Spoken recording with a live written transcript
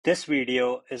This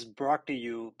video is brought to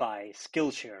you by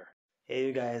Skillshare. Hey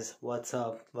you guys, what's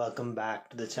up? Welcome back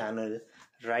to the channel.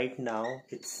 Right now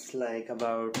it's like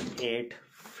about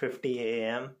 8:50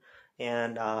 a.m.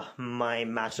 and my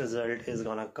match result is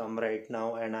gonna come right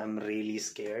now and I'm really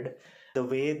scared. The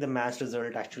way the match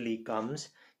result actually comes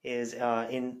is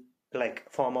in like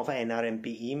form of an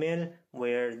NRMP email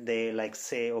where they like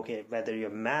say okay whether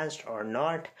you're matched or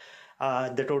not.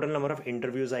 The total number of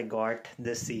interviews I got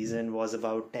this season was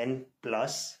about 10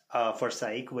 plus for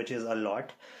psych, which is a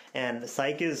lot. And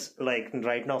psych is like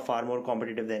right now far more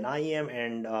competitive than I am,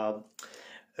 and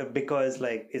because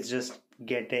like it's just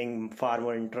getting far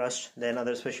more interest than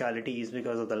other specialties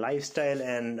because of the lifestyle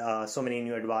and so many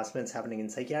new advancements happening in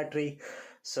psychiatry.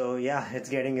 So yeah, it's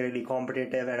getting really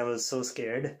competitive, and I was so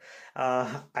scared.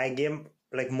 I gave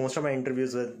like most of my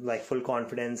interviews with like full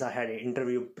confidence. I had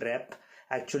interview prep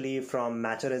actually from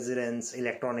Match Residence,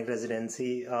 electronic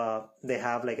residency. They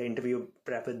have like an interview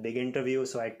prep with big interview,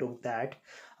 so I took that.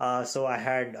 So I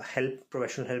had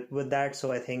professional help with that,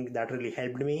 so I think that really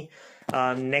helped me.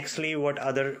 Nextly, what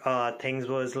other things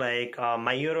was like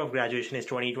my year of graduation is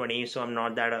 2020, so I'm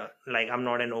not that like I'm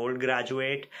not an old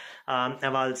graduate.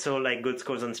 I've also like good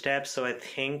scores on steps, so I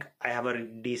think I have a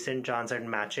decent chance at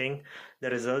matching. The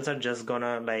results are just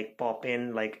gonna like pop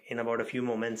in like in about a few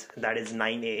moments. That is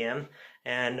 9 a.m.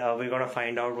 and we're gonna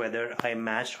find out whether I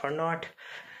matched or not.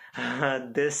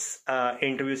 This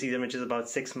interview season, which is about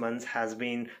 6 months, has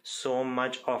been so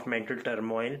much of mental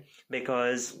turmoil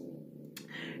because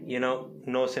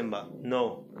no Simba,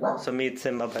 no. So meet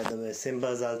Simba, by the way. Simba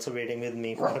is also waiting with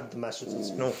me for the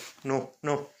Masters. No, no,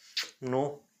 no,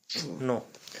 no, no,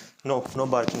 no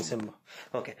barking, Simba.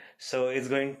 Okay, so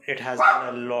it has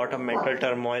been a lot of mental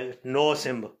turmoil. No,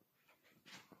 Simba,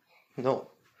 no.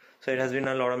 So it has been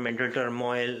a lot of mental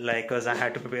turmoil, like because I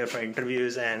had to prepare for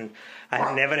interviews, and I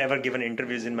have never ever given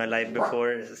interviews in my life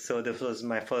before, so this was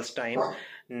my first time.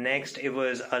 Next, it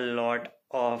was a lot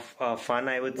of fun,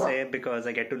 I would say, because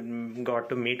I got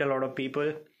to meet a lot of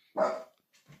people.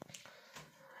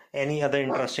 Any other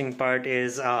interesting part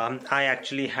is I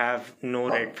actually have no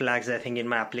red flags. I think in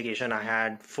my application I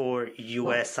had 4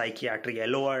 US psychiatry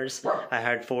LORs. I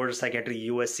had 4 psychiatry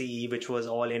USCE, which was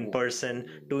all in person,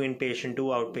 2 inpatient, 2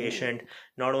 outpatient.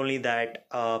 Not only that,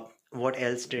 what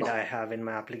else did I have in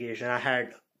my application? I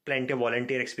had plenty of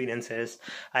volunteer experiences.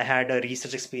 I had a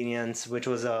research experience, which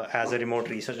was as a remote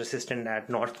research assistant at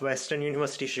Northwestern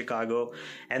University, Chicago.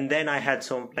 And then I had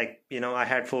I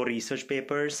had 4 research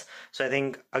papers. So I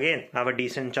think, again, I have a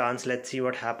decent chance. Let's see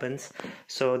what happens.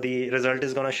 So the result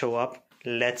is going to show up.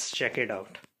 Let's check it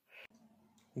out.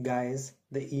 Guys,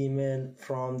 the email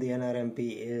from the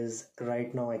NRMP is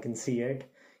right now. I can see it.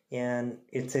 And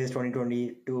it says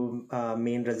 2022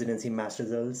 main residency match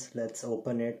results. Let's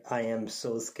open it. I am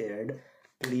so scared.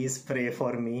 Please pray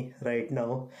for me right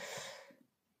now.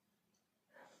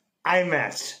 I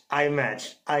matched,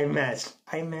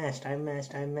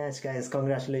 guys.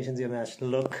 Congratulations, you matched.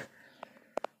 Look,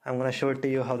 I'm gonna show it to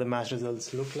you how the match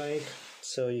results look like.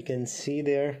 So you can see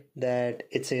there that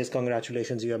it says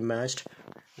congratulations, you have matched.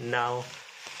 Now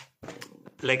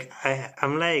like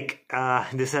I'm like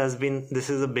this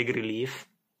is a big relief.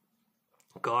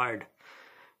 God,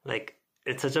 like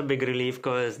it's such a big relief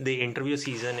because the interview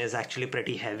season is actually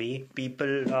pretty heavy.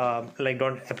 People like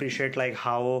don't appreciate like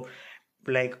how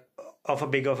like of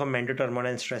a mental turmoil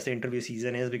and stress the interview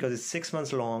season is, because it's 6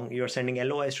 months long. You're sending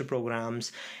LOIs to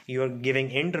programs, you're giving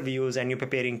interviews, and you're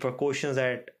preparing for questions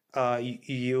that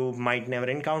you might never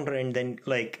encounter, and then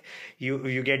like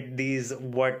you get these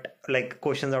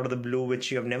questions out of the blue which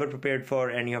you have never prepared for,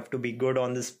 and you have to be good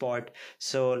on the spot.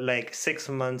 So like 6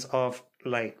 months of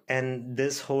and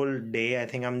this whole day, I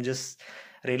think I'm just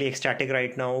really ecstatic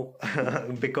right now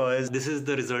because this is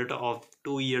the result of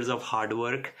 2 years of hard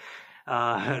work.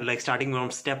 Like starting from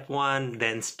step 1,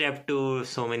 then step 2,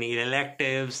 so many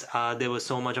electives. There was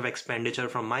so much of expenditure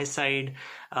from my side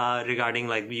regarding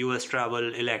like US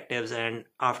travel, electives, and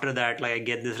after that like I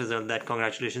get this result that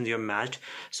congratulations, you're matched.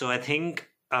 So I think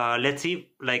let's see,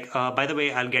 by the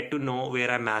way, I'll get to know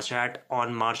where I match at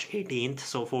on March 18th,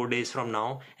 so 4 days from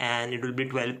now, and it will be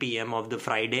 12 p.m. of the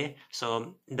Friday.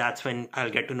 So that's when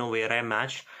I'll get to know where I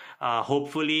match.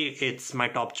 Hopefully it's my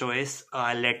top choice.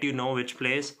 I'll let you know which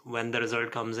place when the result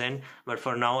comes in, but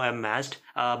for now I'm matched.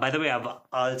 By the way, I've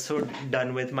also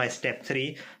done with my step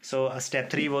 3. So step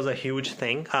 3 was a huge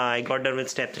thing. I got done with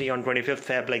step 3 on 25th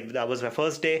Feb. Like that was my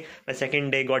first day. My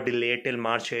second day got delayed till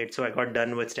March 8th, so I got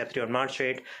done with step 3 on March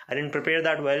 8th. I didn't prepare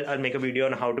that well. I'll make a video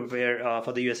on how to prepare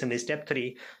for the USMLE step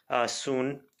 3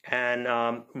 soon,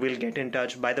 and we'll get in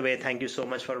touch. By the way, thank you so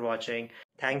much for watching.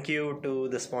 Thank you to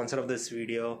the sponsor of this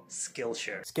video,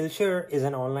 Skillshare. Skillshare is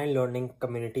an online learning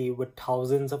community with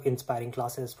thousands of inspiring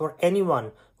classes for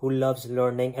anyone who loves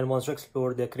learning and wants to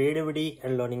explore their creativity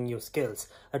and learning new skills.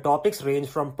 The topics range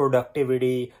from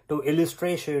productivity to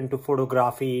illustration to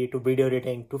photography to video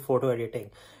editing to photo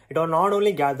editing. It not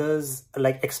only gathers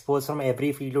like experts from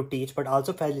every field to teach, but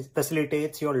also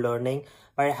facilitates your learning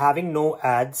by having no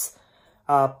ads,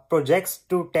 projects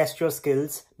to test your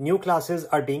skills. New classes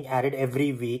are being added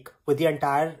every week with the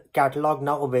entire catalog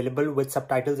now available with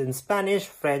subtitles in Spanish,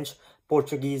 French,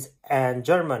 Portuguese, and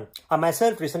German. I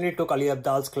myself recently took Ali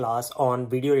Abdal's class on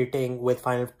video editing with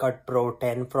Final Cut Pro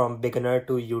 10 from beginner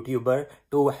to YouTuber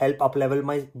to help uplevel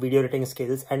my video editing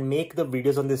skills and make the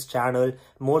videos on this channel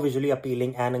more visually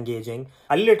appealing and engaging.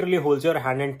 Ali literally holds your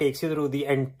hand and takes you through the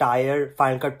entire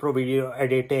Final Cut Pro video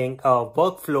editing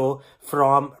workflow,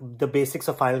 from the basics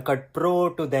of Final Cut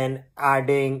Pro to then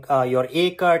adding your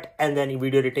A cut and then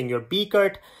video editing your B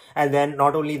cut. And then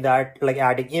not only that, like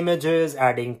adding images,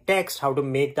 adding text, how to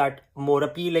make that more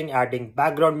appealing, adding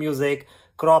background music,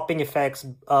 cropping effects,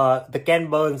 the Ken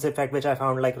Burns effect, which I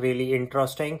found like really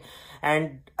interesting.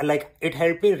 And like it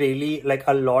helped me really like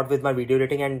a lot with my video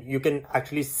editing, and you can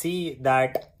actually see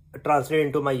that translate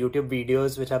into my YouTube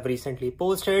videos, which I've recently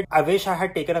posted. I wish I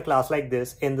had taken a class like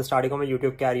this in the starting of my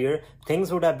YouTube career.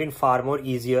 Things would have been far more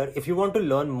easier. If you want to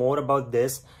learn more about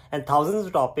this and thousands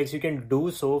of topics, you can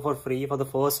do so for free for the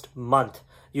first month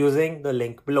using the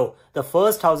link below. The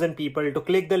first 1,000 people to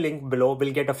click the link below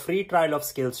will get a free trial of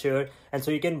Skillshare, and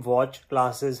so you can watch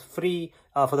classes free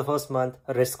for the first month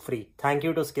risk-free. Thank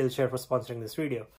you to Skillshare for sponsoring this video.